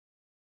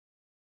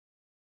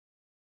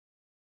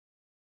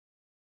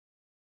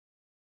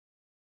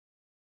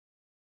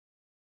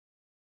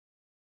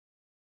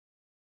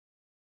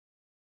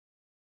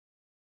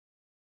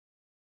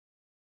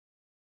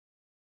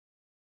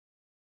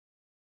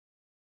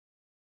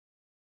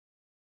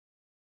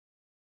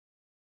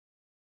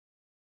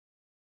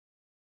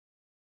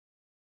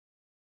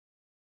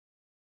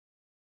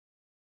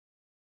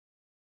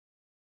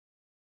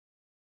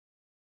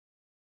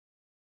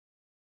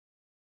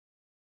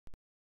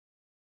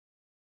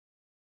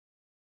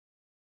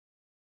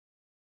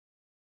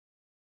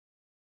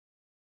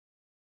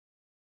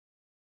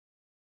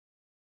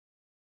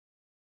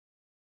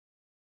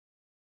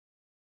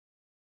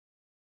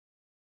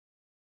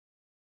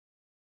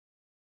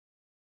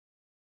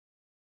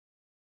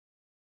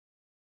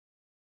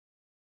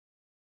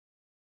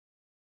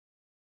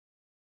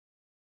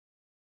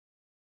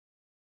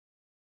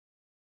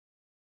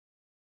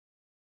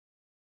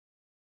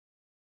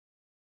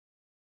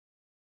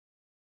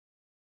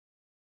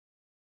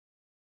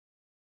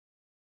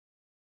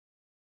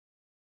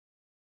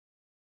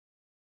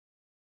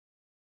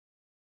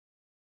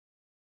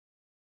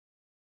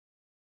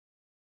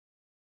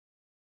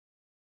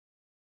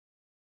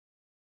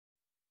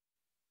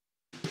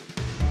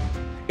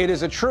It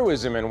is a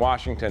truism in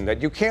Washington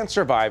that you can't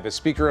survive as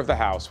Speaker of the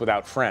House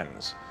without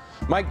friends.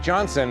 Mike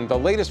Johnson, the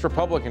latest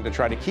Republican to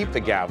try to keep the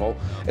gavel,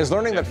 is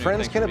learning that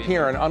friends can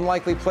appear in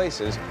unlikely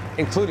places,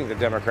 including the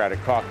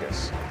Democratic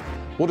caucus.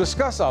 We'll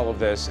discuss all of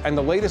this and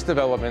the latest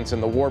developments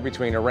in the war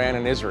between Iran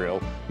and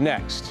Israel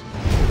next.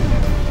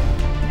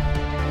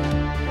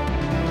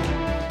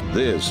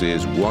 This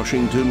is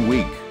Washington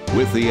Week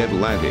with The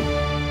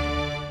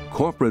Atlantic.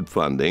 Corporate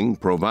funding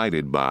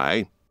provided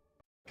by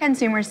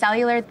Consumer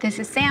Cellular. This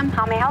is Sam.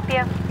 How may I help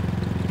you?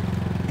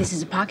 This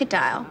is a pocket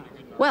dial.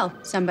 Well,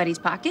 somebody's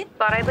pocket.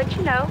 Thought I'd let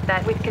you know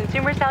that with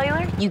Consumer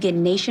Cellular, you get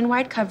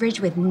nationwide coverage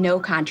with no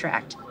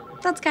contract.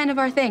 That's kind of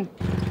our thing.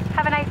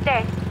 Have a nice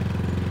day.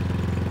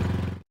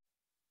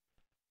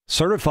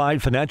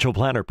 Certified financial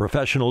planner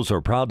professionals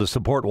are proud to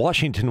support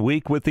Washington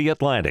Week with The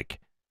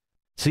Atlantic.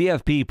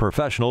 CFP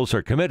professionals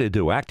are committed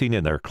to acting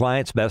in their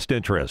clients' best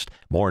interest.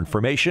 More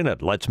information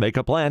at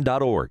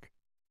letsmakeaplan.org.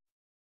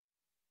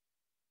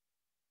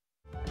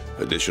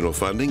 Additional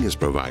funding is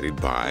provided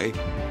by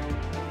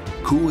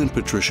Koo and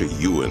Patricia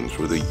Ewan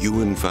through the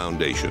Ewan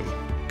Foundation,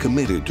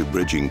 committed to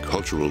bridging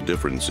cultural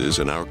differences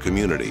in our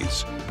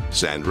communities.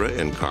 Sandra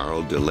and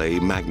Carl DeLay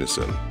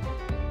Magnuson,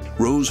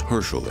 Rose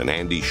Herschel and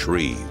Andy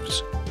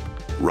Shreves,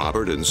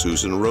 Robert and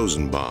Susan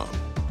Rosenbaum,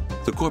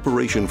 the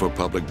Corporation for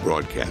Public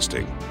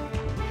Broadcasting,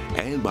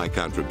 and by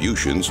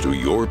contributions to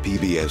your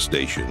PBS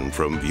station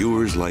from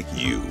viewers like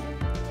you.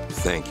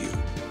 Thank you.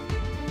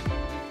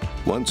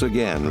 Once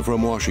again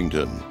from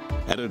Washington,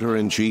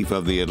 Editor-in-Chief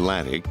of The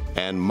Atlantic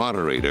and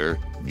moderator,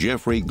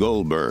 Jeffrey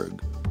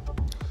Goldberg.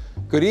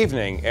 Good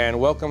evening and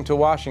welcome to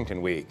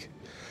Washington Week.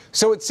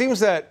 So it seems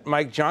that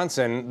Mike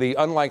Johnson, the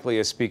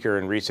unlikeliest speaker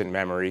in recent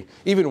memory,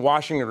 even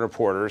Washington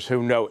reporters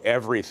who know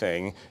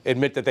everything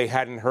admit that they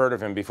hadn't heard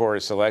of him before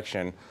his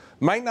selection,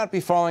 might not be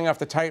falling off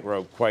the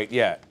tightrope quite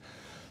yet.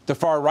 The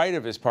far right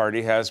of his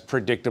party has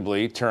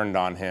predictably turned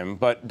on him,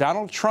 but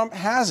Donald Trump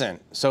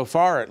hasn't, so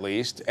far at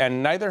least,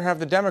 and neither have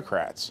the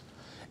Democrats.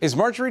 Is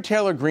Marjorie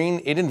Taylor Greene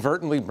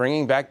inadvertently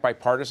bringing back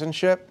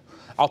bipartisanship?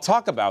 I'll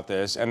talk about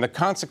this and the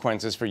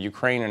consequences for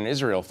Ukraine and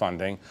Israel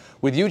funding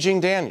with Eugene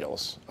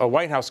Daniels, a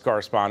White House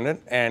correspondent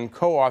and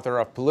co-author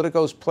of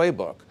Politico's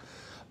Playbook.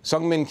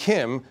 Sungmin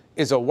Kim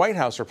is a White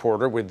House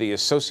reporter with the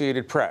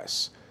Associated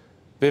Press.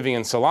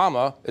 Vivian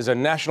Salama is a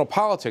national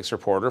politics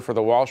reporter for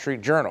the Wall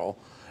Street Journal.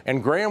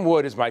 And Graham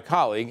Wood is my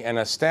colleague and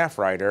a staff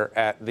writer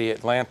at The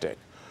Atlantic.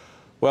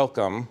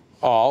 Welcome,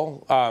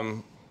 all.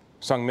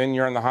 Sungmin,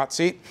 you're in the hot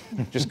seat.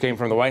 Just came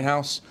from the White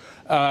House.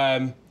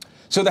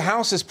 So the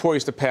House is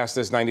poised to pass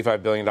this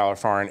 $95 billion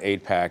foreign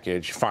aid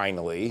package,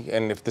 finally.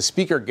 And if the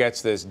Speaker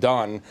gets this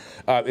done,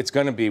 it's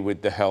going to be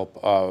with the help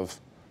of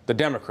the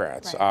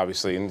Democrats, right,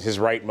 obviously, and his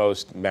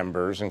rightmost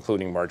members,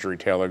 including Marjorie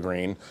Taylor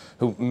Greene,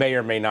 who may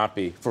or may not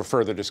be, for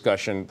further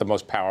discussion, the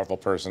most powerful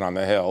person on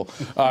the Hill.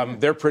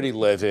 They're pretty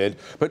livid.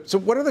 But so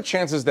what are the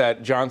chances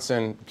that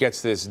Johnson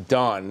gets this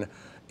done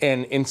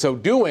and in so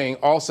doing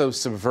also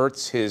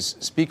subverts his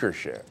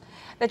speakership?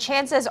 The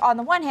chances, on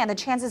the one hand, the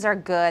chances are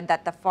good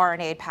that the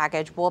foreign aid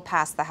package will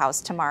pass the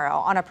House tomorrow.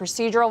 On a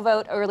procedural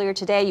vote earlier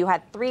today, you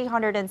had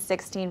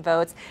 316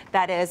 votes.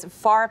 That is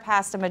far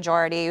past a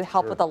majority.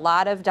 Helped with a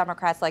lot of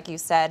Democrats, like you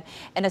said,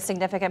 and a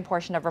significant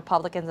portion of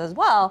Republicans as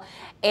well.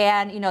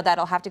 And, you know,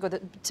 that'll have to go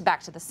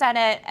back to the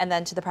Senate and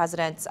then to the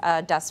president's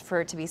desk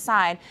for it to be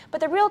signed.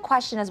 But the real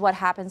question is what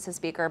happens to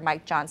Speaker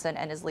Mike Johnson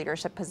and his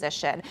leadership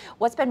position.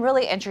 What's been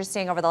really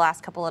interesting over the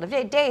last couple of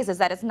days is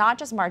that it's not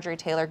just Marjorie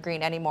Taylor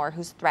Greene anymore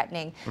who's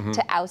threatening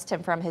to oust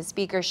him from his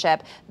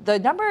speakership. The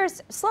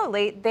numbers,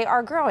 slowly, they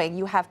are growing.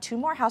 You have two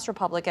more House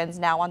Republicans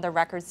now on the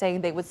record saying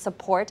they would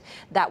support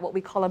that, what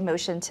we call a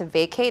motion to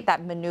vacate,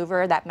 that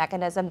maneuver, that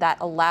mechanism that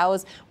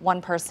allows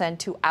one person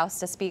to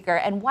oust a speaker.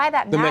 And why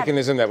that matters. The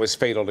mechanism that was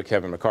fatal to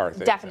Kevin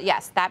McCarthy. Definitely,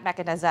 yes, that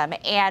mechanism.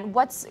 And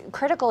what's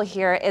critical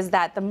here is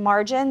that the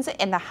margins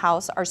in the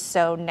House are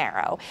so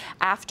narrow.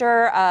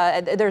 After,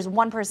 there's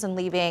one person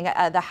leaving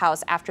the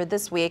House after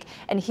this week,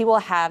 and he will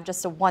have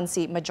just a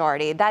one-seat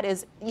majority. That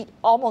is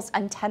almost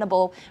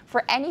untenable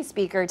for any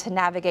speaker to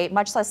navigate,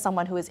 much less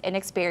someone who is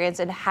inexperienced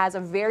and has a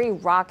very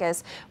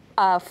raucous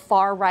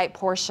far-right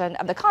portion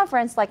of the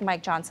conference like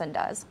Mike Johnson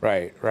does.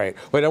 Right, right.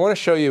 Wait, I want to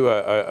show you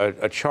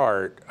a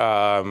chart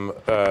from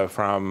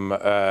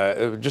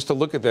just to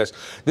look at this.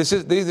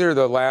 These are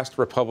the last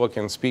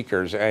Republican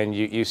speakers, and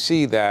you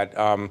see that,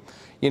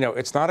 you know,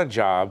 it's not a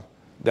job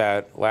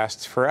that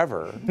lasts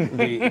forever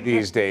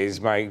these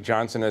days. Mike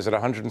Johnson is at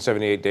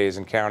 178 days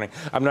and counting.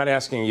 I'm not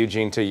asking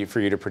Eugene for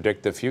you to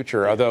predict the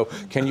future, although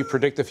can you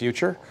predict the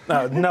future?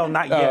 No,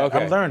 not yet. Oh,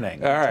 okay. I'm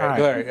learning. All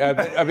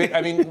right.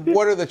 I mean,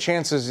 what are the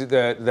chances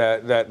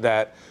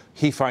that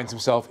he finds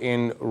himself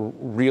in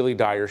really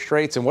dire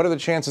straits, and what are the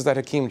chances that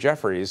Hakeem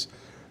Jeffries,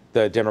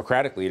 the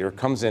Democratic leader,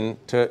 comes in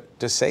to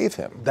save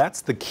him?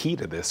 That's the key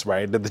to this,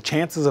 right? The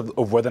chances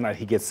of whether or not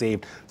he gets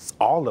saved is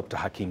all up to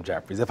Hakeem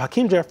Jeffries. If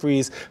Hakeem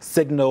Jeffries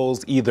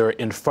signals either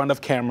in front of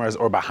cameras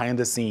or behind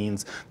the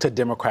scenes to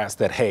Democrats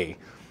that, hey,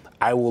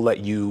 I will let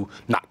you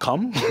not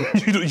come.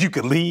 You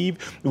can leave.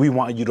 We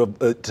want you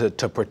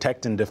to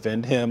protect and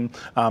defend him,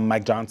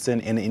 Mike Johnson,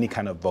 in any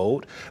kind of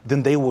vote,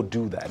 then they will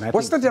do that. And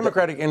what's the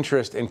Democratic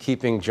interest in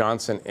keeping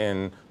Johnson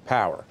in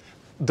power?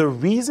 The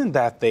reason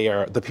that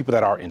the people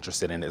that are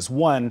interested in is,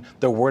 one,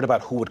 they're worried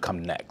about who would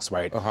come next,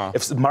 right?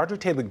 If Marjorie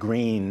Taylor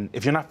Greene,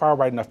 if you're not far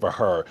right enough for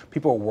her,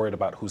 people are worried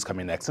about who's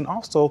coming next. And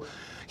also,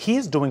 he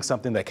is doing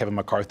something that Kevin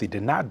McCarthy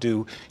did not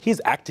do.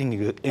 He's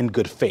acting in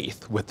good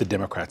faith with the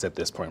Democrats at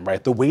this point,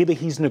 right? The way that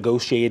he's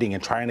negotiating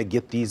and trying to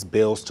get these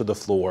bills to the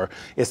floor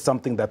is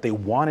something that they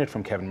wanted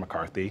from Kevin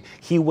McCarthy.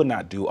 He would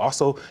not do.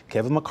 Also,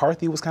 Kevin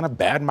McCarthy was kind of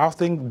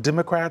bad-mouthing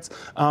Democrats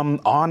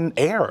on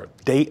air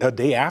a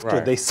day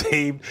after they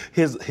saved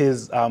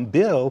his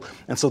bill,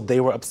 and so they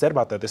were upset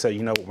about that. They said,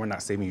 you know, we're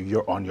not saving you.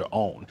 You're on your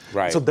own.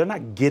 Right. So they're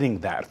not getting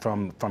that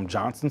from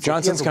Johnson. So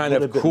Johnson's kind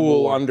of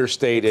cool,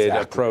 understated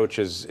approach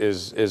is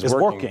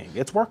working.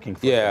 It's working.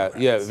 For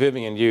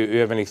Vivian, you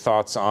have any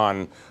thoughts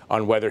on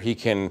whether he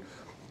can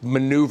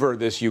maneuver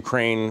this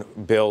Ukraine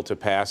bill to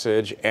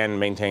passage and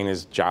maintain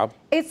his job?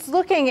 It's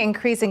looking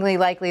increasingly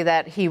likely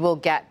that he will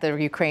get the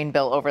Ukraine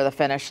bill over the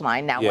finish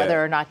line. Now,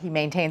 whether or not he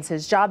maintains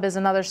his job is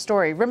another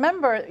story.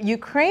 Remember,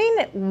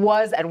 Ukraine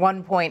was at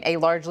one point a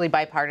largely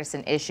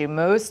bipartisan issue.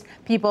 Most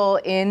people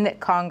in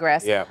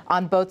Congress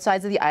on both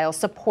sides of the aisle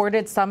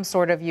supported some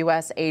sort of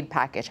U.S. aid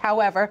package.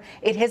 However,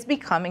 it has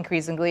become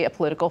increasingly a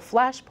political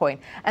flashpoint.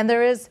 And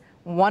there is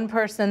one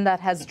person that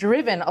has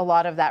driven a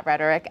lot of that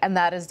rhetoric, and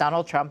that is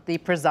Donald Trump, the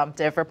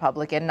presumptive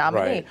Republican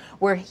nominee,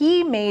 where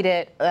he made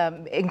it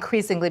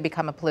increasingly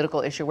become a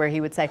political issue, where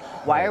he would say,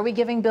 why are we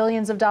giving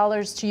billions of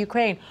dollars to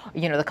Ukraine?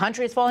 You know, the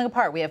country is falling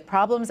apart. We have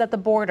problems at the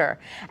border.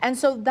 And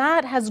so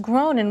that has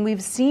grown, and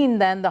we've seen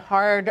then the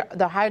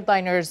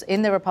hardliners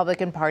in the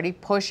Republican Party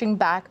pushing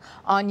back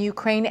on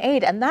Ukraine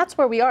aid. And that's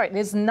where we are. It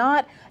is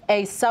not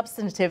a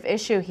substantive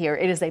issue here.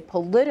 It is a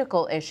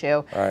political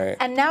issue.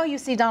 And now you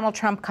see Donald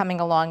Trump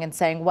coming along and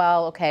saying,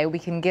 well, okay, we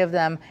can give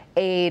them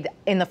aid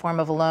in the form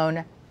of a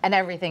loan, and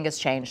everything has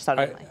changed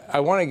suddenly.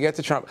 I want to get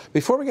to Trump.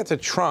 Before we get to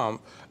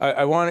Trump, so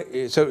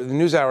the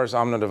NewsHour's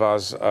Amnon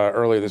Devaz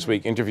earlier this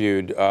week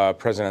interviewed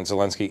President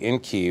Zelensky in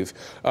Kyiv,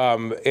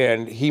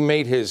 and he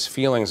made his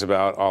feelings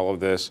about all of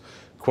this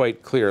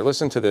quite clear.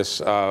 Listen to this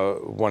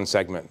one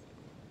segment.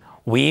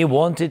 We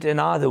wanted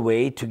another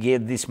way to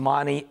get this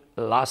money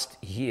last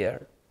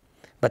year,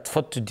 but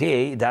for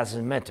today it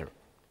doesn't matter.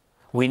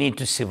 We need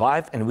to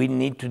survive, and we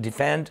need to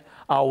defend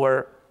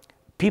our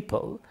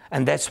people,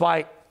 and that's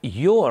why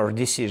your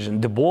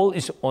decision, the ball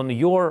is on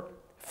your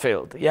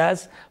field.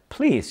 Yes,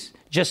 please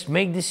just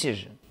make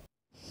decision.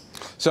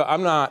 So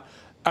I'm not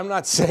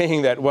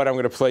saying that what I'm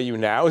going to play you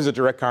now is a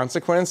direct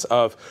consequence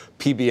of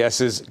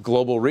PBS's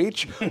global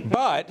reach,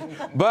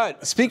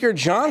 but Speaker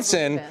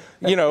Johnson,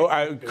 you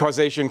know,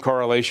 causation,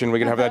 correlation, we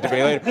can have that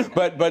debate later.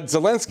 But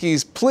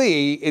Zelensky's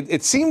plea,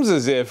 it seems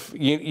as if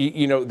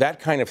you know that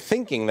kind of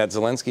thinking that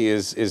Zelensky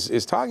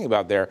is talking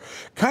about there,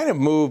 kind of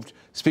moved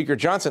Speaker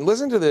Johnson.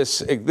 Listen to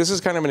this. This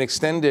is kind of an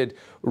extended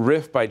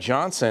riff by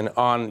Johnson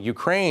on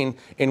Ukraine,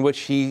 in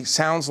which he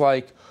sounds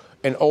like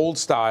an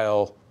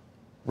old-style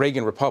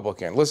Reagan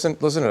Republican. Listen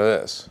to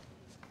this.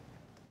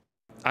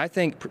 I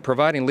think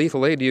providing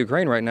lethal aid to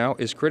Ukraine right now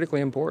is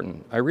critically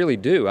important. I really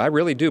do. I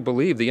really do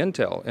believe the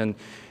intel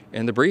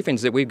and the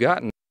briefings that we've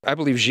gotten. I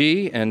believe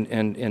Xi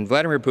and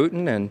Vladimir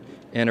Putin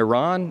and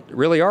Iran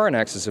really are an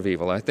axis of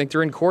evil. I think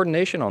they're in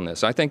coordination on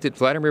this. I think that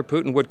Vladimir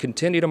Putin would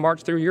continue to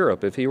march through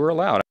Europe if he were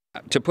allowed.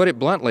 To put it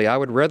bluntly, I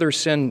would rather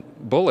send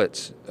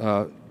bullets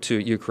to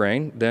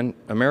Ukraine than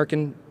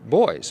American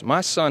boys.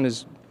 My son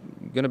is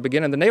going to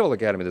begin in the Naval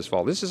Academy this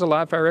fall. This is a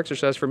live fire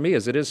exercise for me,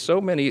 as it is so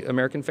many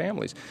American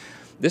families.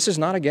 This is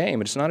not a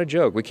game. It's not a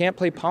joke. We can't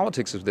play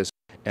politics of this.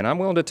 And I'm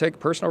willing to take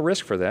personal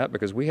risk for that,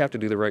 because we have to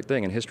do the right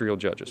thing, and history will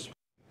judge us.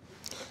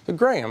 But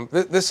Graham,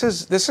 this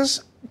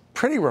is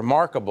pretty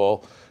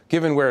remarkable,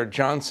 given where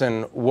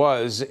Johnson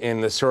was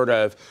in the sort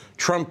of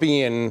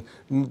Trumpian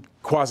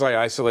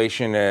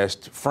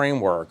quasi-isolationist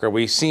framework. Are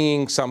we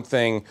seeing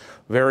something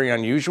very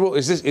unusual?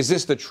 Is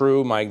this the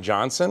true Mike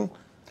Johnson?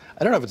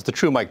 I don't know if it's the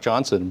true Mike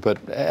Johnson, but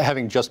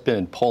having just been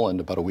in Poland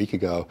about a week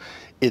ago,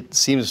 it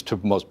seems to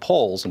most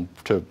Poles, and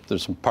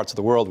there's some parts of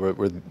the world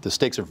where the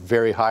stakes are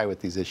very high with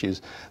these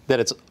issues, that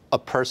it's a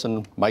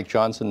person, Mike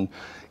Johnson,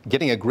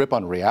 getting a grip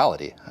on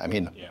reality. I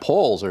mean,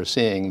 Poles are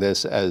seeing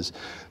this as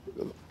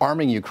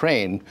arming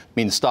Ukraine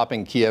means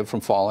stopping Kiev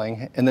from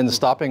falling, and then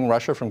stopping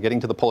Russia from getting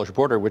to the Polish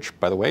border, which,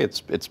 by the way,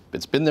 it's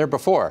been there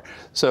before.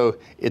 So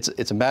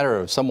it's a matter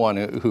of someone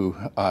who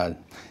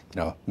you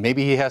know,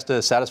 maybe he has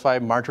to satisfy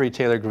Marjorie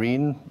Taylor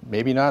Greene,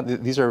 maybe not.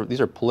 These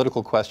are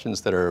political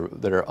questions that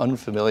are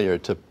unfamiliar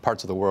to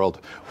parts of the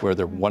world where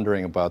they're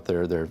wondering about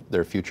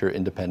their future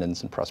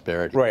independence and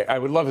prosperity. Right. I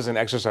would love as an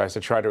exercise to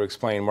try to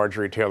explain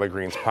Marjorie Taylor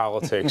Greene's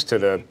politics to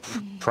the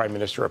Prime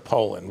Minister of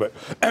Poland, but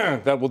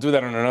we'll do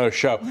that on another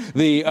show.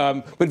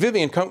 But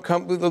Vivian,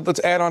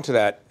 let's add on to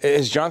that.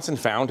 Has Johnson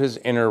found his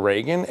inner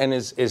Reagan, and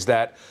is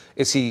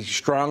he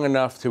strong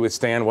enough to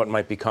withstand what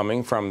might be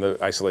coming from the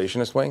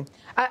isolationist wing?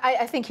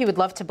 I think he would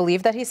love to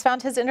believe that he's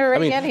found his inner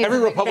Reagan. I mean, every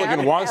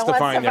Republican wants to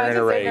find their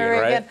inner Reagan,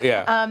 right?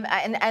 Yeah.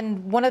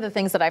 And one of the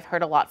things that I've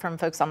heard a lot from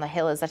folks on the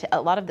Hill is that a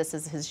lot of this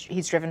is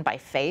he's driven by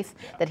faith,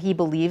 that he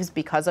believes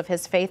because of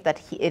his faith that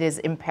it is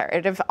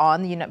imperative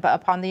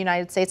upon the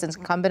United States, it's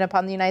incumbent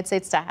upon the United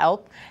States to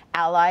help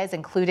allies,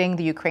 including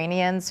the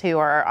Ukrainians who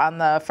are on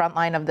the front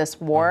line of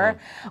this war,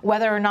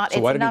 whether or not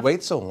so why did he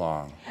wait so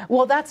long?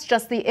 Well, that's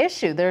just the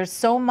issue. There's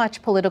so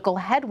much political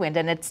headwind,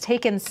 and it's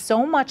taken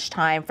so much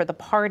time for the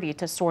party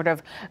to sort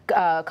of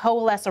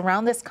coalesce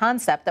around this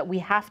concept that we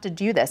have to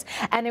do this.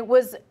 And it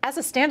was, as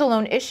a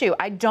standalone issue,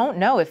 I don't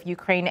know if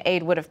Ukraine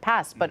aid would have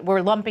passed, but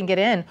we're lumping it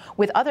in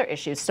with other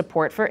issues,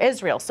 support for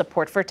Israel,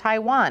 support for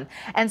Taiwan.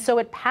 And so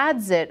it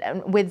pads it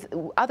with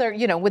other,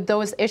 with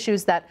those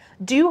issues that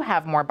do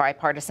have more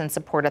bipartisan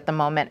support at the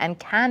moment and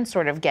can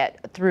sort of get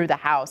through the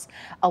House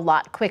a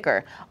lot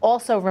quicker.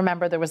 Also,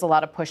 remember, there was a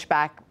lot of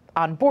pushback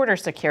on border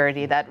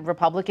security that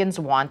Republicans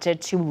wanted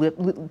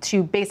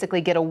to basically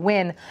get a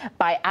win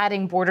by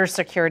adding border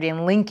security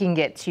and linking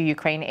it to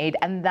Ukraine aid,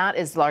 and that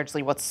is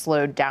largely what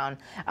slowed down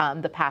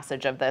the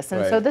passage of this.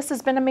 And so this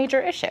has been a major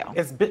issue.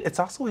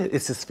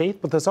 It's his faith,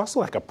 but there's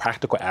also like a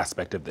practical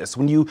aspect of this.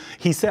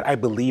 He said, "I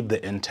believe the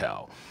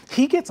intel."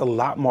 He gets a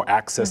lot more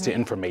access to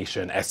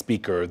information as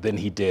Speaker than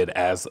he did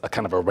as a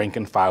kind of a rank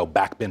and file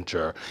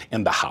backbencher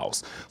in the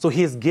House. So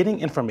he is getting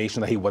information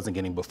that he wasn't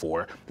getting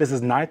before. This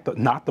is not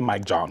the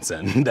Mike Johnson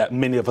that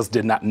many of us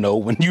did not know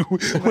when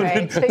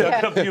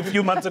a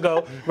few months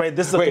ago. Right?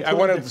 This is I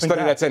want to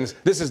study that sentence.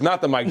 This is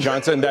not the Mike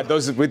Johnson that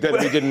we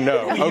didn't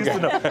know.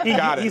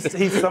 Got it.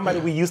 He's somebody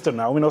we used to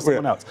know. We know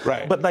someone else.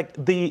 Right. But like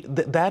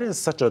that is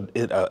such an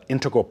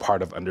integral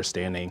part of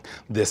understanding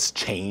this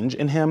change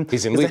in him.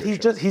 He's in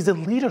leadership. He's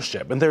in leadership.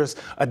 And there's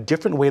a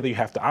different way that you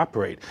have to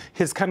operate.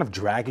 His kind of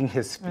dragging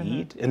his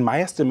feet, in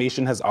my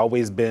estimation, has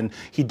always been,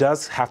 he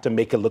does have to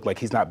make it look like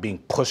he's not being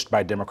pushed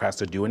by Democrats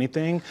to do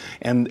anything.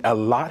 And a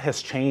lot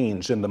has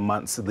changed in the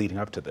months leading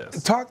up to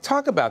this.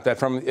 Talk about that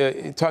from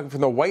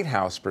the White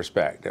House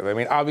perspective. I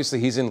mean, obviously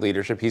he's in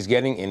leadership. He's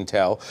getting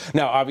intel.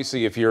 Now,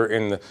 obviously, if you're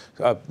in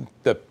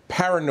the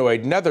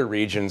paranoid nether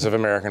regions of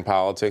American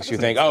politics, you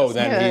think,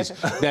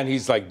 then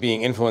he's like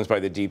being influenced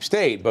by the deep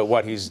state. But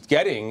what he's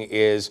getting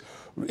is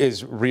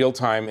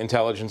real-time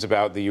intelligence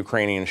about the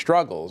Ukrainian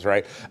struggles,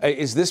 right?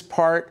 Is this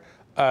part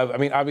of, I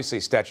mean, obviously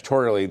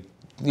statutorily,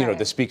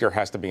 the Speaker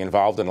has to be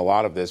involved in a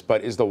lot of this,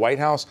 but is the White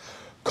House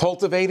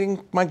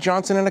cultivating Mike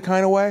Johnson in a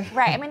kind of way?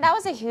 Right. I mean, that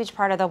was a huge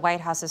part of the White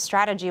House's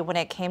strategy when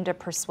it came to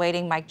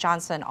persuading Mike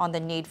Johnson on the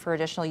need for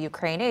additional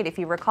Ukraine aid. If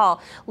you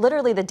recall,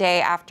 literally the day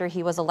after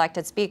he was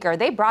elected Speaker,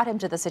 they brought him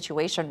to the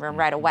Situation Room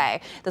right away.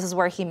 This is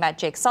where he met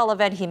Jake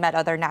Sullivan. He met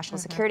other national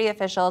security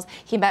officials.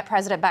 He met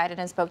President Biden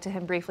and spoke to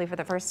him briefly for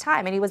the first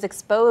time. And he was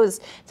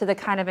exposed to the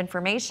kind of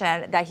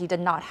information that he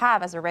did not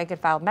have as a rank and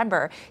file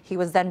member. He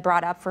was then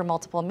brought up for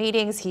multiple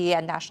meetings. He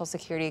and National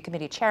Security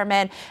Committee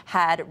Chairman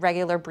had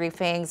regular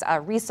briefings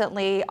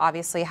recently,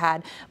 obviously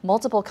had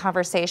multiple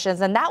conversations,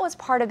 and that was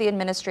part of the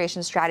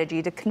administration's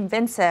strategy to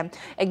convince him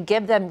and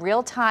give them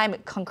real-time,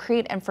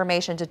 concrete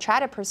information to try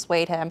to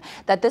persuade him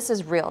that this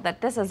is real, that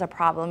this is a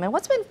problem. And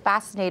what's been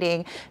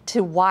fascinating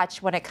to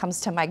watch when it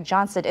comes to Mike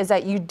Johnson is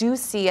that you do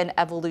see an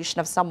evolution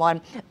of someone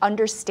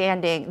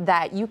understanding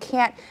that you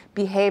can't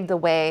behave the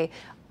way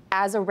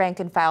as a rank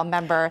and file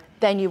member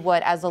than you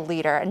would as a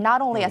leader. And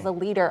not only as a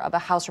leader of a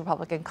House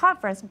Republican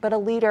conference, but a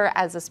leader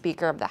as a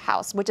Speaker of the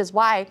House, which is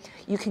why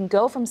you can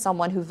go from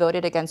someone who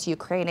voted against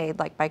Ukraine aid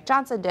like Mike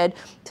Johnson did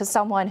to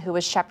someone who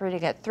is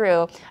shepherding it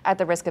through at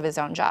the risk of his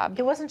own job.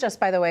 It wasn't just,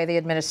 by the way, the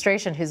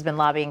administration who's been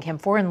lobbying him.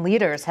 Foreign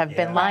leaders have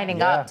been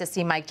lining up to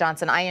see Mike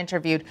Johnson. I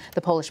interviewed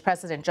the Polish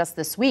president just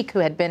this week who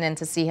had been in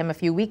to see him a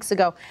few weeks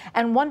ago.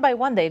 And one by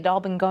one, they'd all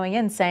been going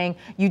in saying,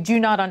 you do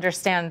not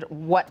understand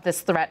what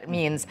this threat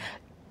means.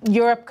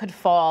 Europe could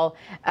fall.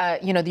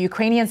 The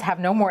Ukrainians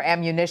have no more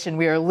ammunition.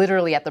 We are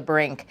literally at the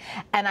brink.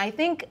 And I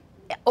think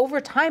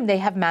over time, they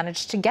have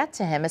managed to get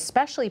to him,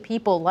 especially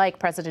people like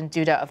President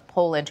Duda of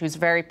Poland, who's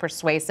very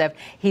persuasive.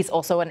 He's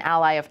also an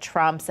ally of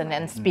Trump's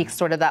and speaks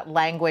sort of that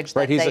language.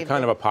 Right, he's a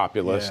kind of a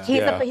populist.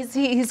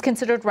 He's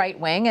considered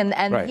right-wing,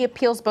 and he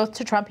appeals both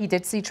to Trump. He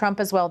did see Trump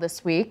as well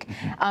this week,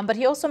 but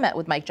he also met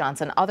with Mike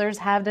Johnson. Others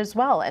have as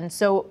well. And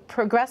so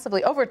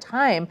progressively, over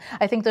time,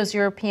 I think those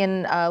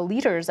European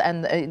leaders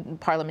and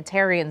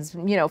parliamentarians,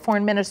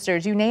 foreign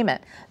ministers, you name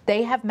it,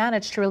 they have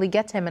managed to really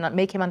get to him and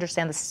make him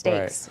understand the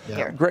stakes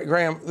here.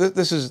 Graham,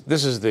 this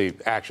is the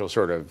actual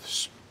sort of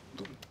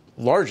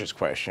largest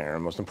question or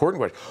most important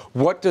question.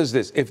 What does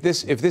this, if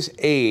this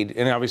aid,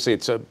 and obviously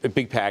it's a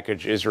big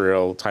package,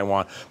 Israel,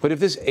 Taiwan, but if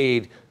this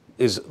aid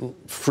is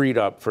freed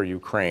up for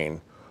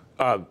Ukraine,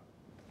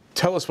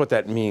 tell us what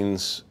that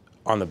means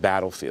on the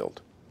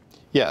battlefield.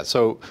 Yeah,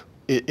 so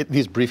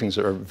these briefings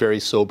are very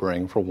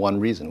sobering for one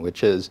reason,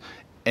 which is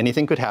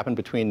anything could happen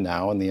between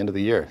now and the end of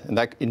the year. And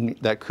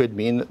that could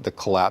mean the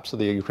collapse of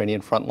the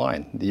Ukrainian front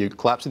line. The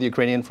collapse of the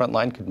Ukrainian front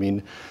line could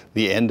mean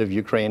the end of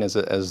Ukraine as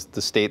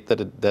the state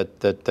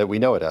that we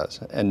know it as.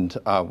 And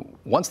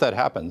once that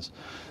happens,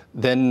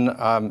 then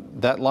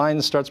that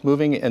line starts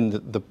moving and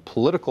the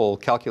political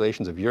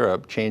calculations of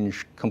Europe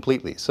change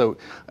completely. So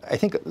I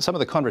think some of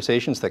the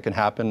conversations that can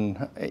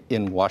happen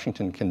in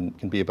Washington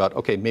can be about,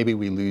 okay, maybe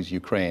we lose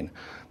Ukraine,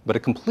 but a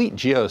complete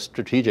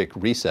geostrategic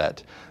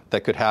reset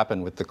that could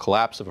happen with the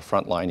collapse of a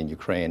front line in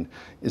Ukraine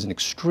is an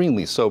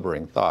extremely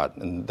sobering thought.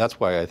 And that's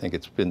why I think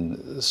it's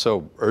been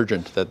so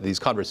urgent that these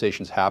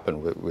conversations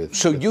happen with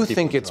So you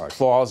think it's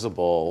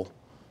plausible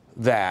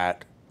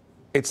that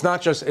it's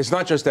not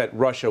just that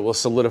Russia will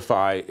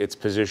solidify its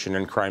position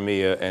in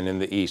Crimea and in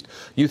the east.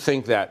 You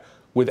think that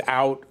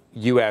without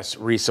U.S.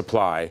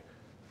 resupply,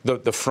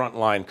 the front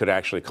line could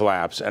actually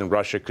collapse and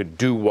Russia could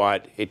do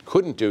what it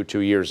couldn't do 2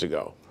 years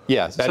ago?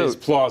 Yes, that is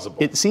plausible.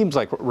 It seems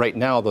like right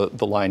now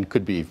the line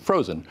could be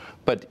frozen,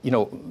 but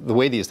the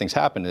way these things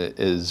happen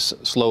is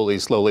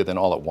slowly, then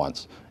all at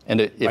once. And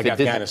like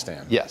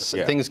Afghanistan. Yes,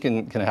 yeah. Things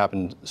can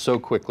happen so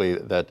quickly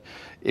that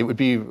it would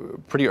be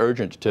pretty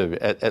urgent to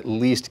at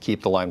least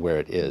keep the line where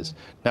it is.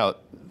 Now,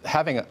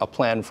 having a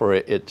plan for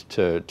it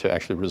to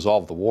actually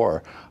resolve the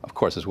war, of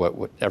course, is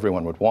what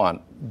everyone would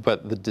want.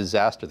 But the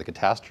disaster, the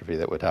catastrophe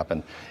that would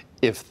happen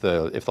if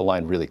the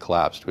line really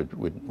collapsed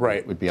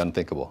would be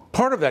unthinkable.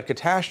 Part of that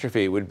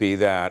catastrophe would be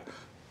that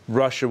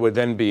Russia would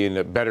then be in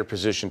a better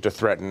position to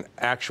threaten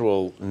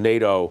actual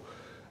NATO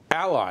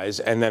allies,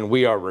 and then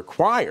we are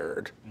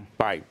required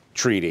by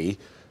treaty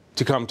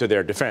to come to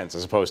their defense,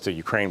 as opposed to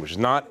Ukraine, which is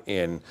not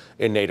in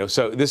NATO.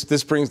 So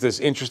this brings this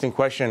interesting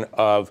question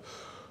of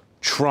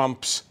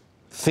Trump's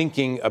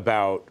thinking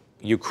about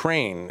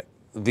Ukraine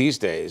these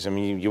days. I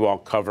mean, you all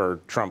cover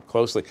Trump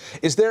closely.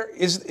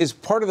 Is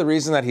part of the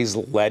reason that he's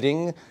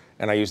letting,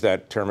 and I use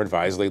that term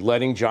advisedly,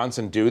 letting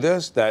Johnson do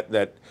this,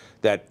 that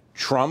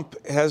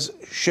Trump has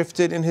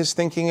shifted in his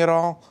thinking at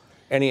all?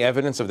 Any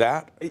evidence of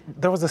that?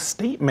 There was a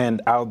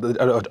statement out,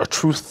 a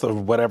truth or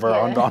whatever,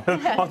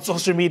 on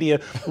social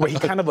media where he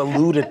kind of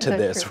alluded to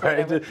this,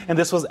 right? And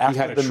this was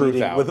after the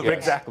meeting with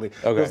exactly.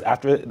 Okay. It was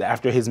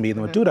after his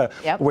meeting with Duda,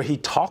 where he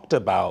talked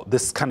about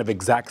this kind of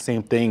exact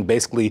same thing.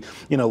 Basically,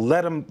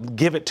 let him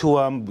give it to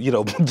him,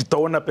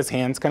 throwing up his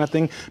hands, kind of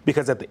thing.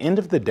 Because at the end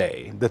of the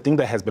day, the thing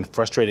that has been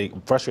frustrated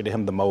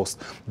him the most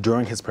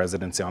during his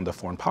presidency on the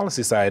foreign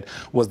policy side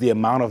was the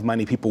amount of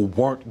money people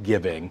weren't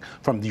giving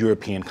from the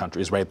European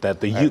countries, right?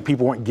 That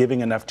people weren't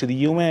giving enough to the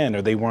UN,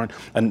 or they weren't,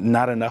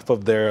 not enough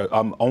of their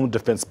own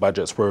defense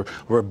budgets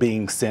were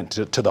being sent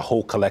to the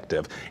whole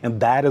collective. And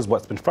that is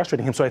what's been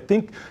frustrating him. So I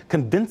think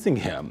convincing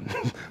him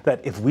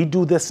that if we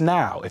do this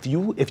now, if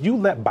you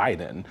let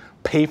Biden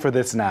pay for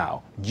this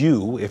now,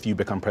 if you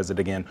become president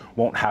again,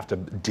 won't have to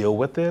deal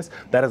with this.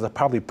 That is a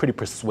probably pretty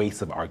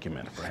persuasive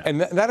argument for him.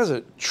 And that is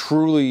a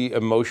truly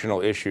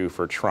emotional issue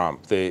for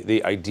Trump,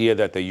 the idea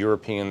that the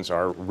Europeans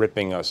are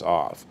ripping us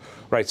off.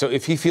 Right, so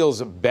if he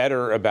feels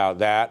better about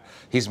that,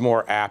 he's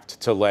more apt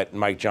to let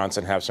Mike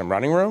Johnson have some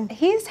running room?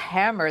 He's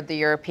hammered the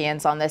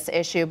Europeans on this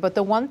issue, but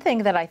the one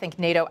thing that I think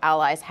NATO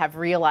allies have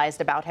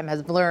realized about him,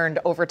 has learned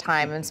over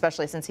time, and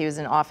especially since he was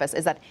in office,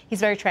 is that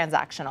he's very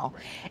transactional.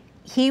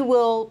 He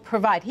will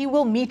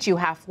meet you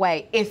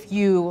halfway if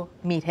you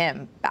meet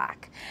him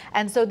back.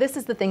 And so this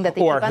is the thing that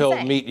they keep on saying. Or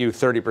he'll meet you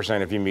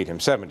 30% if you meet him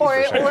 70%. Or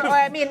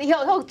I mean,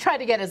 he'll try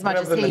to get as much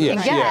as he can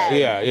get.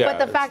 Yeah.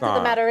 But the fact of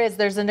the matter is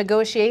there's a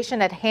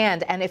negotiation at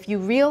hand. And if you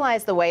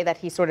realize the way that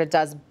he sort of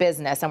does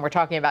business, and we're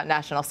talking about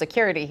national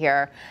security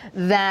here,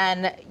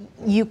 then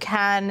you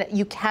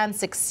can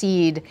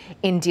succeed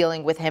in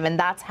dealing with him. And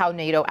that's how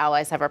NATO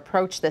allies have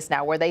approached this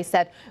now, where they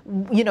said,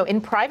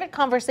 in private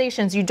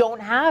conversations, you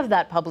don't have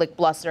that public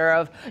bluster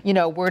of,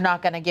 we're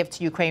not going to give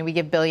to Ukraine. We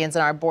give billions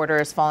and our border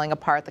is falling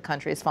apart. The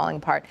country is falling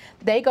apart.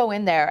 They go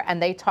in there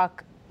and they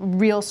talk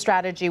real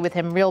strategy with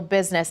him, real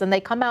business, and they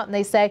come out and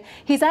they say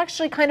he's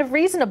actually kind of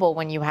reasonable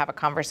when you have a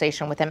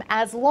conversation with him,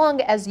 as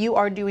long as you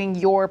are doing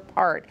your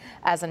part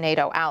as a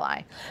NATO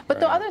ally. But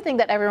the other thing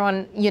that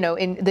everyone,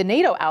 in the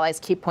NATO allies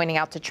keep pointing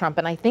out to Trump,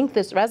 and I think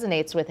this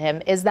resonates with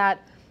him, is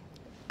that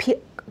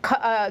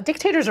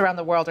dictators around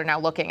the world are now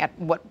looking at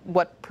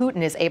what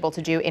Putin is able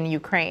to do in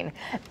Ukraine.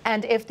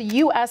 And if the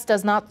U.S.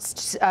 does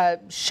not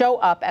show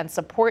up and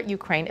support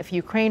Ukraine, if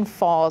Ukraine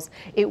falls,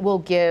 it will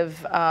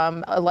give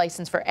a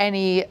license for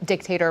any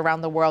dictator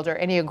around the world or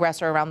any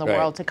aggressor around the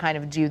world to kind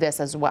of do this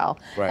as well.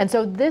 And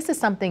so this is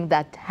something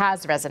that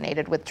has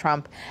resonated with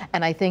Trump.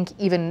 And I think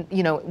even,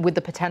 with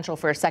the potential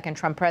for a second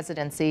Trump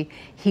presidency,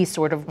 he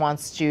sort of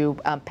wants to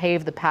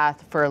pave the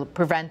path for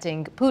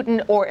preventing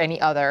Putin or any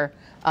other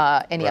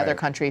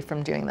country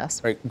from doing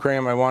this. Right.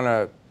 Graham, I want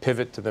to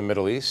pivot to the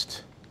Middle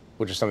East,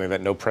 which is something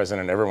that no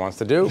president ever wants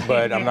to do,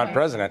 but I'm not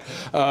president.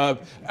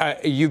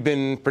 You've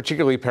been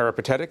particularly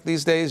peripatetic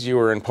these days. You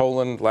were in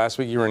Poland last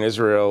week. You were in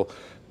Israel.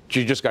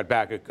 You just got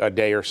back a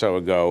day or so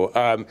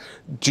ago.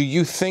 Do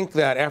you think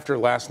that after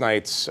last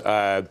night's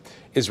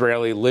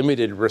Israeli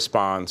limited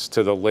response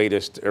to the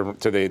latest,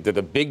 to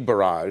the big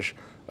barrage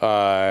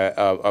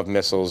of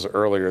missiles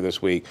earlier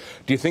this week,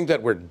 do you think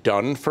that we're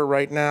done for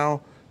right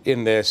now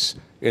in this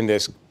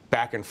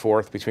back and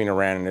forth between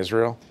Iran and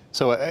Israel?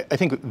 So I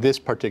think this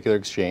particular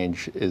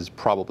exchange is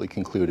probably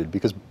concluded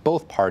because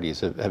both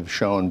parties have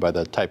shown by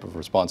the type of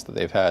response that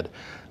they've had,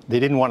 they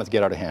didn't want it to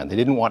get out of hand. They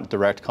didn't want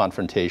direct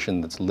confrontation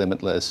that's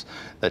limitless,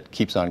 that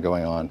keeps on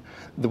going on.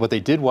 What they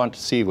did want to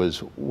see was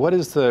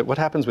what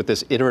happens with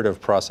this iterative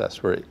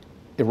process where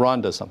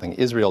Iran does something,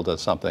 Israel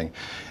does something,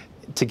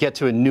 to get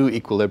to a new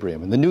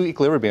equilibrium. And the new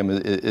equilibrium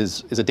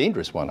is a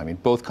dangerous one. I mean,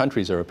 both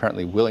countries are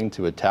apparently willing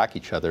to attack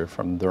each other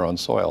from their own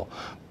soil.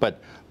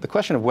 But the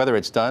question of whether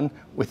it's done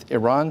with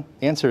Iran,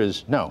 the answer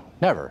is no,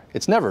 never.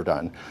 It's never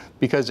done,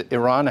 because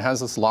Iran has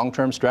this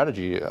long-term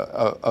strategy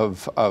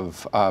of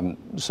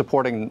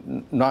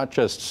supporting not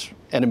just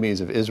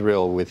enemies of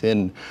Israel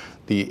within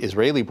the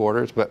Israeli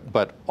borders,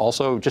 but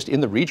also just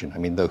in the region. I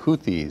mean, the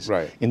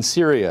Houthis in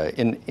Syria,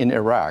 in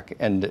Iraq,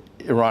 and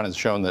Iran has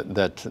shown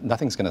that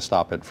nothing's going to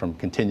stop it from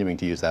continuing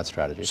to use that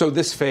strategy. So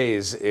this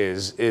phase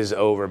is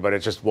over, but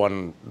it's just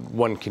one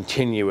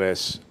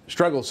continuous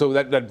struggle. So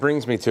that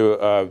brings me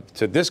to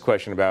this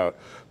question about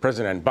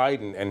President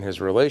Biden and his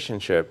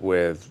relationship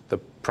with the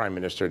Prime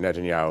Minister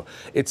Netanyahu.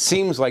 It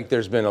seems like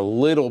there's been a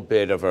little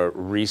bit of a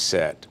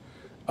reset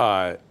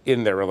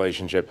in their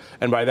relationship.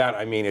 And by that,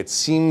 I mean, it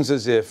seems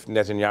as if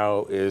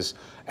Netanyahu is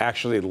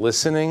actually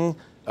listening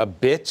a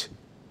bit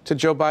to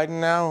Joe Biden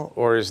now,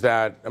 or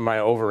am I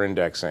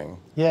over-indexing?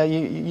 Yeah,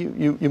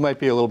 you might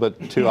be a little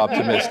bit too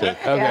optimistic.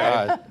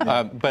 Okay.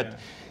 But,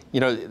 you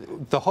know,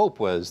 the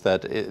hope was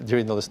that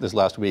during this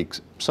last week,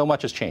 so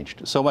much has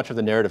changed. So much of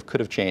the narrative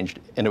could have changed,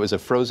 and it was a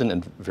frozen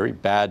and very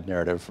bad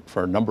narrative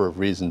for a number of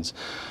reasons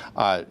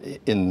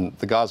in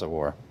the Gaza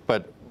war.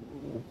 But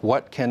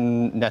what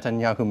can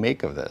Netanyahu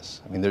make of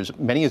this? I mean, there's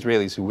many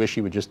Israelis who wish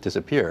he would just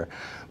disappear,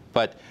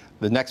 but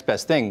the next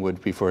best thing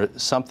would be for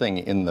something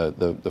in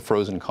the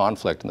frozen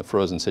conflict and the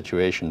frozen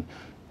situation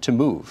to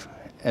move.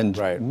 And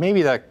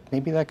maybe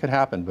that could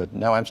happen, but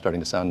now I'm starting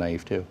to sound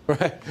naive too.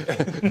 Right.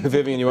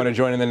 Vivian, you want to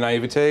join in the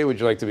naivete? Would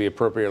you like to be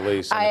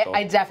appropriately cynical?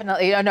 I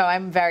definitely, no,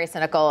 I'm very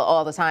cynical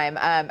all the time.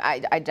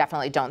 I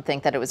definitely don't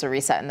think that it was a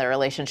reset in the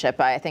relationship.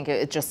 I think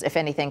it just, if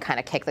anything, kind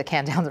of kicked the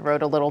can down the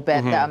road a little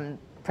bit.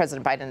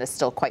 President Biden is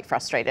still quite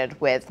frustrated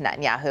with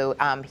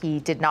Netanyahu. He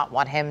did not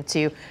want him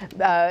to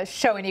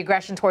show any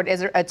aggression toward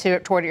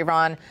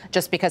Iran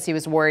just because he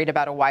was worried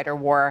about a wider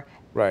war.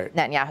 Right.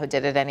 Netanyahu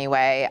did it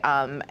anyway.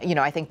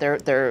 I think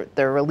they're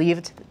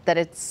relieved that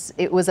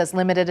it was as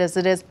limited as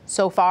it is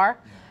so far,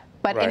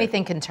 but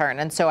anything can turn.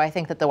 And so I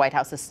think that the White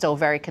House is still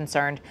very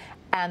concerned,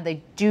 and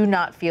they do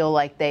not feel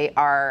like they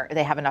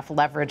have enough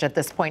leverage at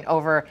this point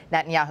over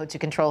Netanyahu to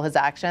control his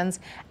actions.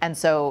 And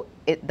so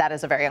that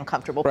is a very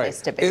uncomfortable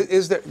place to be.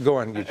 Is there, go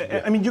on.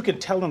 I mean, you can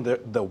tell in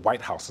the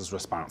White House's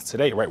response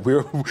today, right? We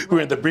were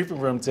in the briefing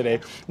room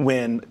today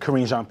when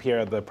Karine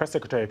Jean-Pierre, the press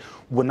secretary,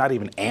 would not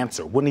even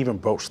answer, wouldn't even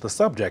broach the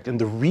subject. And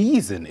the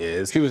reason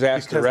is... She was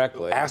asked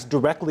directly. Asked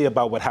directly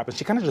about what happened.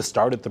 She kind of just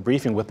started the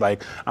briefing with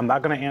like, I'm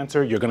not going to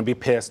answer, you're going to be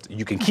pissed,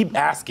 you can keep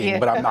asking,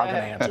 but I'm not going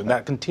to answer. And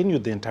that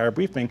continued the entire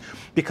briefing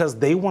because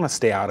they want to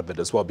stay out of it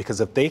as well. Because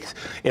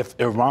if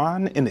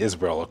Iran and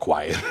Israel are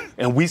quiet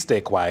and we stay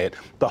quiet,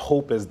 the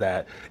hope is that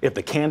if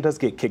the can does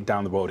get kicked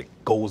down the road, it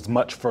goes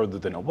much further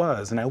than it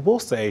was. And I will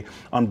say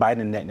on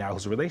Biden and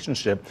Netanyahu's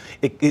relationship,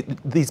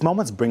 these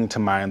moments bring to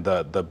mind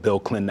the Bill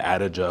Clinton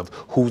adage of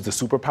who's the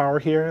superpower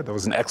here. There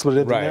was an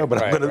expletive in there,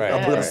 but I'm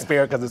going to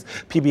spare it because it's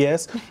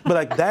PBS. But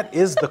like that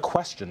is the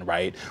question,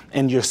 right?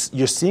 And you're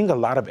seeing a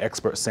lot of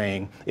experts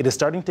saying it is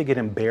starting to get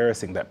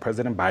embarrassing that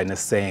President Biden is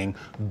saying,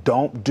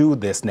 don't do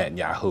this,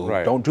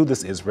 Netanyahu, don't do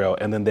this, Israel,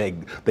 and then they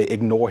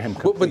ignore him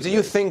completely. But do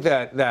you think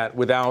that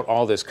without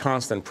all this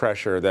constant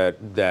pressure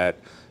that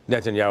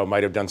Netanyahu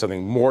might have done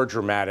something more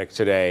dramatic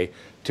today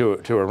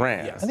to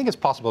Iran? Yes. I think it's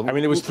possible. I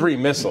mean, it was 3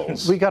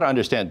 missiles. We got to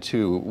understand,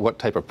 too, what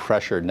type of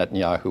pressure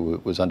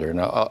Netanyahu was under.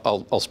 And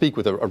I'll speak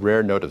with a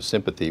rare note of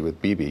sympathy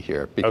with Bibi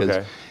here,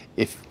 because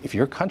if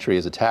your country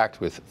is attacked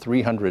with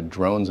 300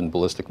 drones and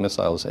ballistic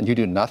missiles and you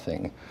do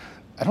nothing,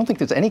 I don't think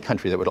there's any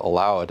country that would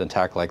allow an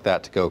attack like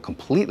that to go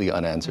completely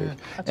unanswered.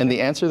 And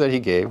the answer that he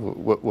gave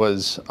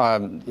was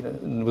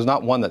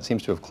not one that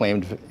seems to have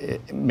claimed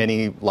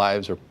many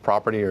lives or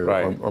property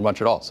or much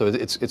at all. So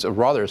it's a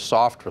rather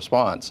soft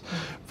response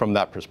from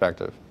that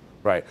perspective.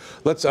 Right.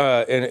 Let's,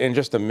 in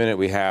just a minute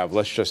we have,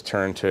 let's just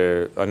turn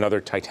to another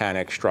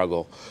titanic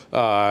struggle,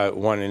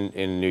 one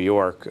in New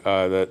York,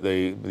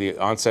 the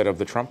onset of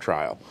the Trump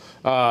trial.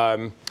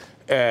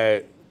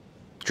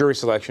 Jury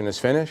selection is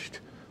finished.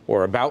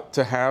 We're about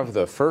to have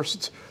the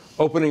first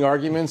opening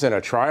arguments in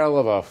a trial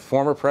of a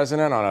former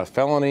president on a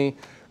felony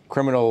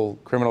criminal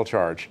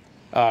charge.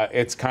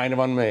 It's kind of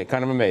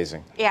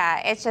amazing.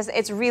 Yeah,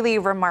 it's really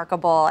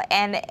remarkable.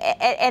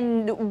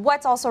 And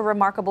what's also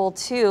remarkable,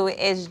 too,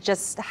 is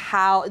just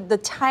how the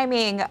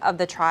timing of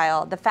the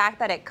trial, the fact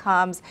that it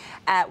comes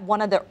at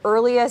one of the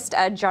earliest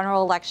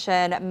general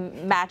election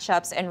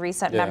matchups in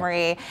recent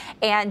memory,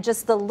 and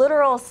just the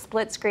literal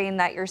split screen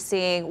that you're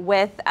seeing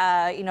with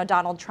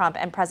Donald Trump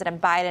and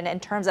President Biden in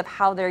terms of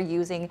how they're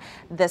using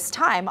this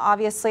time.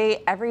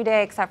 Obviously, every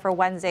day except for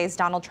Wednesdays,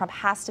 Donald Trump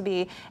has to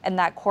be in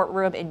that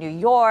courtroom in New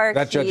York.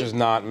 That judge is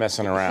not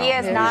messing around. He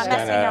is not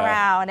messing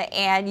around.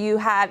 And you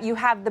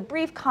have the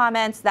brief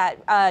comments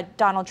that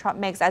Donald Trump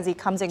makes as he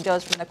comes and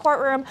goes from the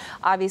courtroom.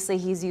 Obviously,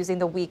 he's using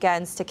the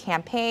weekends to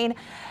campaign.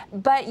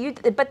 But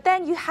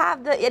then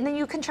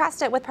you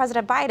contrast it with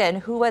President Biden,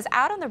 who was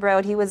out on the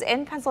road. He was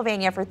in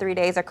Pennsylvania for 3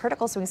 days, a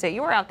critical swing state.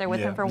 You were out there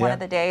with him for one of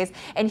the days,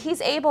 and he's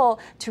able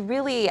to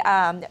really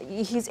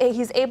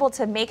he's able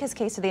to make his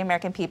case to the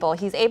American people.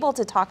 He's able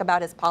to talk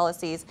about his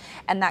policies,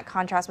 and that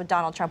contrast with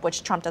Donald Trump,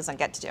 which Trump doesn't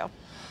get to do.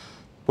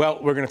 Well,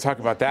 we're going to talk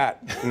about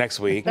that next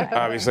week,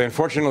 obviously.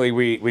 Unfortunately,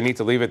 we need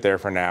to leave it there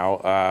for now.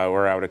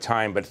 We're out of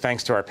time. But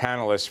thanks to our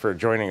panelists for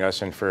joining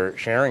us and for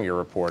sharing your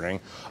reporting.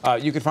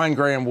 You can find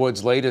Graham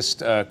Wood's latest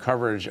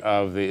coverage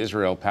of the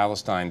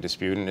Israel-Palestine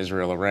dispute and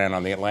Israel-Iran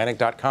on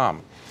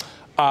theatlantic.com.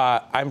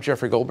 I'm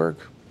Jeffrey Goldberg.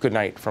 Good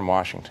night from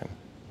Washington.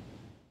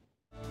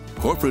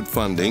 Corporate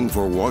funding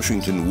for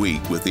Washington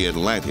Week with The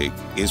Atlantic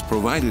is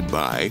provided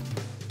by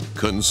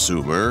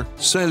Consumer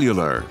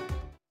Cellular.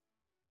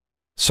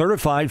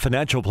 Certified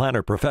financial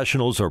planner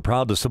professionals are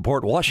proud to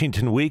support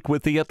Washington Week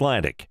with The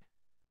Atlantic.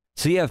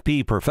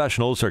 CFP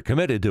professionals are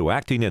committed to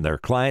acting in their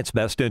clients'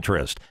 best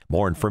interest.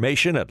 More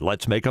information at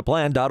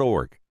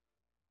letsmakeaplan.org.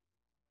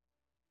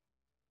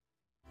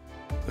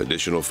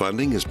 Additional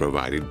funding is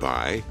provided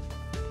by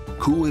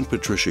Koo and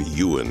Patricia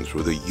Ewens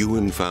for the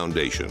Ewen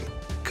Foundation,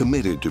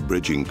 committed to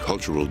bridging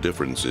cultural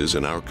differences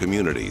in our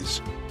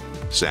communities.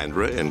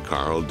 Sandra and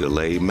Carl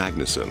DeLay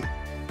Magnuson,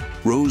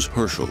 Rose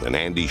Herschel and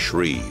Andy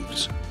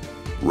Shreves,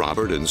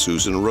 Robert and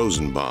Susan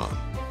Rosenbaum,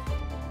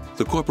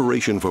 the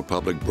Corporation for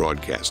Public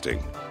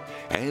Broadcasting,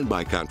 and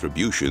by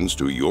contributions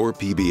to your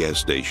PBS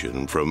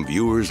station from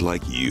viewers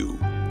like you.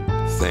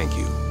 Thank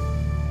you.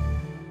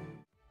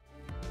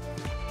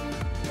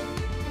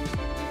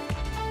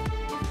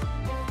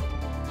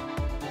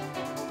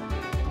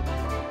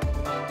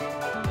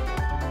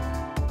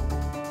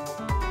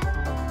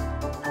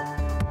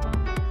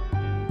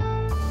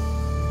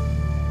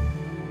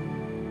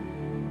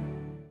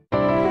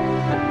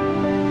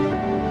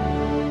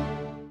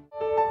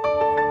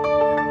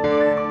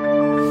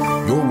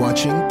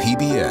 Watching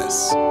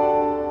PBS.